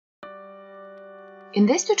In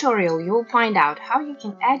this tutorial, you will find out how you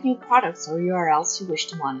can add new products or URLs you wish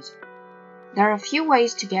to monitor. There are a few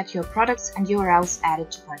ways to get your products and URLs added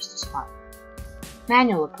to Price2Spy.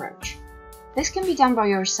 Manual approach. This can be done by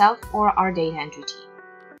yourself or our data entry team.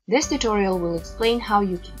 This tutorial will explain how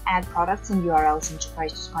you can add products and URLs into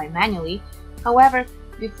Price2Spy manually. However,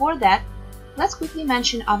 before that, let's quickly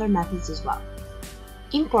mention other methods as well.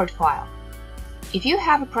 Import file. If you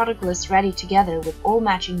have a product list ready together with all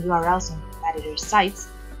matching URLs on competitors' sites,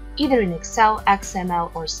 either in Excel,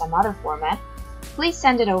 XML, or some other format, please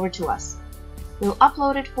send it over to us. We'll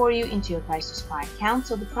upload it for you into your Price2Spy account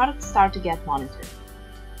so the products start to get monitored.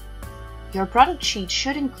 Your product sheet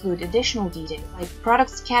should include additional details like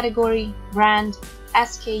products category, brand,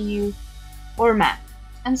 SKU, or map,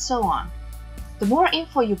 and so on. The more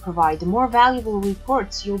info you provide, the more valuable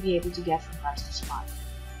reports you'll be able to get from Price2Spy.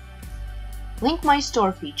 Link My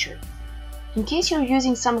Store feature. In case you're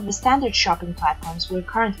using some of the standard shopping platforms we're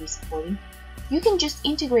currently supporting, you can just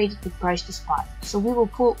integrate it with Price2Spy, so we will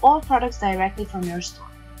pull all products directly from your store.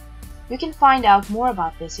 You can find out more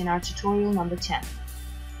about this in our tutorial number 10.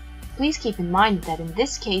 Please keep in mind that in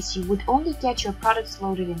this case you would only get your products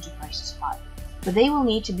loaded into Price2Spy, but they will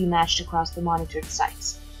need to be matched across the monitored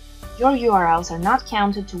sites. Your URLs are not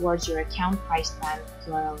counted towards your account price plan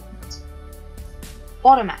URL limit.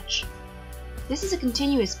 Automatch. This is a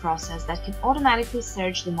continuous process that can automatically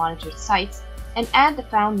search the monitored sites and add the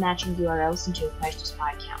found matching URLs into your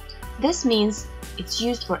Price2Spy account. This means it's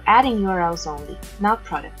used for adding URLs only, not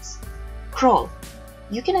products. Crawl.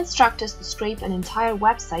 You can instruct us to scrape an entire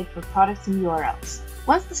website for products and URLs.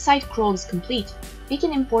 Once the site crawl is complete, we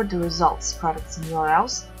can import the results, products and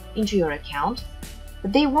URLs, into your account,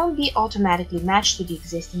 but they won't be automatically matched to the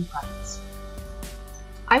existing products.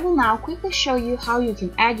 I will now quickly show you how you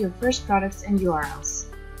can add your first products and URLs.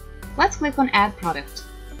 Let's click on Add Product.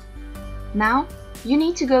 Now, you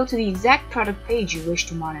need to go to the exact product page you wish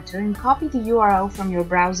to monitor and copy the URL from your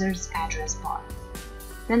browser's address bar.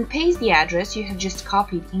 Then paste the address you have just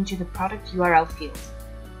copied into the product URL field.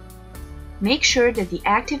 Make sure that the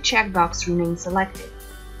active checkbox remains selected,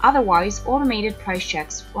 otherwise automated price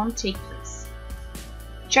checks won't take place.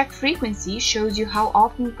 Check frequency shows you how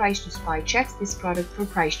often Price2Spy checks this product for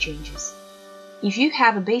price changes. If you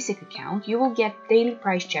have a basic account, you will get daily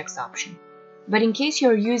price checks option. But in case you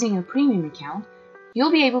are using a premium account,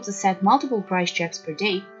 you'll be able to set multiple price checks per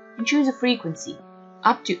day and choose a frequency,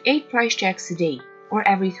 up to 8 price checks a day, or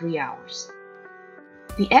every 3 hours.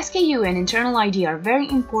 The SKU and internal ID are very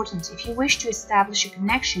important if you wish to establish a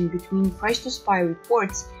connection between Price2Spy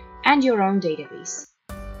reports and your own database.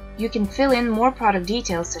 You can fill in more product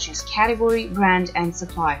details such as category, brand, and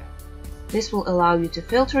supplier. This will allow you to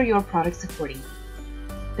filter your products accordingly.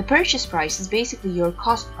 The purchase price is basically your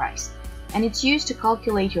cost price, and it's used to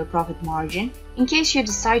calculate your profit margin in case you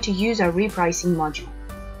decide to use our repricing module.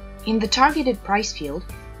 In the targeted price field,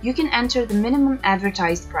 you can enter the minimum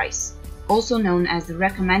advertised price, also known as the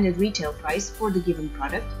recommended retail price for the given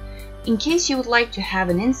product, in case you would like to have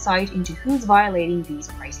an insight into who's violating these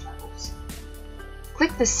price levels.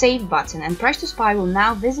 Click the Save button and Price2Spy will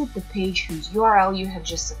now visit the page whose URL you have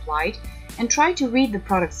just supplied and try to read the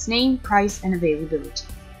product's name, price, and availability.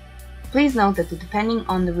 Please note that depending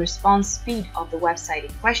on the response speed of the website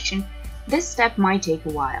in question, this step might take a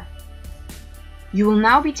while. You will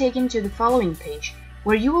now be taken to the following page,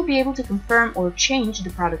 where you will be able to confirm or change the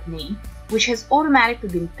product name, which has automatically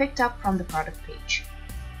been picked up from the product page.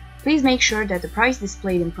 Please make sure that the price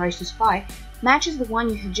displayed in Price2Spy matches the one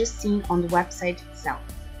you have just seen on the website itself.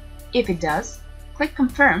 If it does, click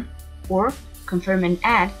Confirm or Confirm and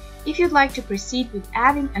Add if you'd like to proceed with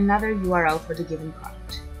adding another URL for the given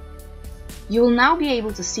product. You will now be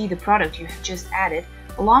able to see the product you have just added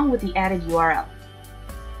along with the added URL.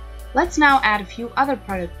 Let's now add a few other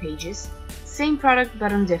product pages, same product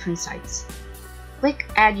but on different sites. Click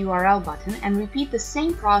Add URL button and repeat the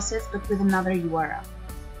same process but with another URL.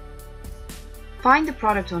 Find the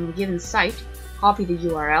product on a given site, copy the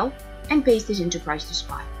URL, and paste it into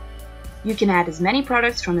Price2Spy. You can add as many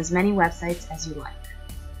products from as many websites as you like.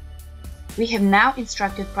 We have now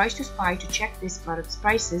instructed Price2Spy to check this product's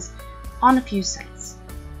prices on a few sites.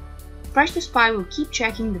 Price2Spy will keep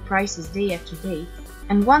checking the prices day after day,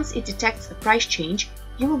 and once it detects a price change,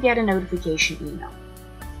 you will get a notification email.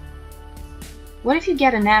 What if you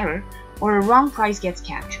get an error or a wrong price gets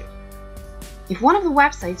captured? If one of the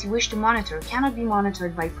websites you wish to monitor cannot be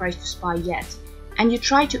monitored by Price2Spy yet, and you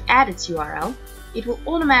try to add its URL, it will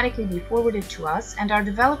automatically be forwarded to us and our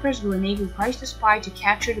developers will enable Price2Spy to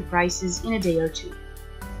capture the prices in a day or two.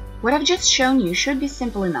 What I've just shown you should be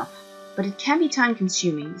simple enough, but it can be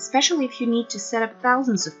time-consuming, especially if you need to set up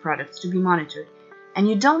thousands of products to be monitored, and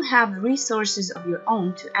you don't have resources of your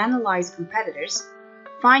own to analyze competitors,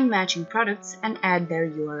 find matching products, and add their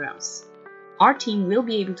URLs. Our team will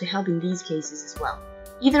be able to help in these cases as well,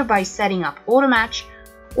 either by setting up auto-match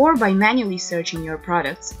or by manually searching your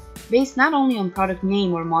products based not only on product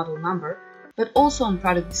name or model number, but also on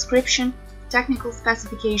product description, technical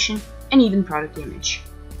specification, and even product image.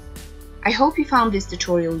 I hope you found this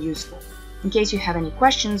tutorial useful. In case you have any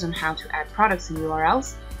questions on how to add products and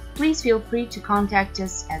URLs, please feel free to contact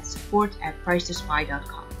us at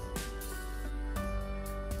support@Price2Spy.com.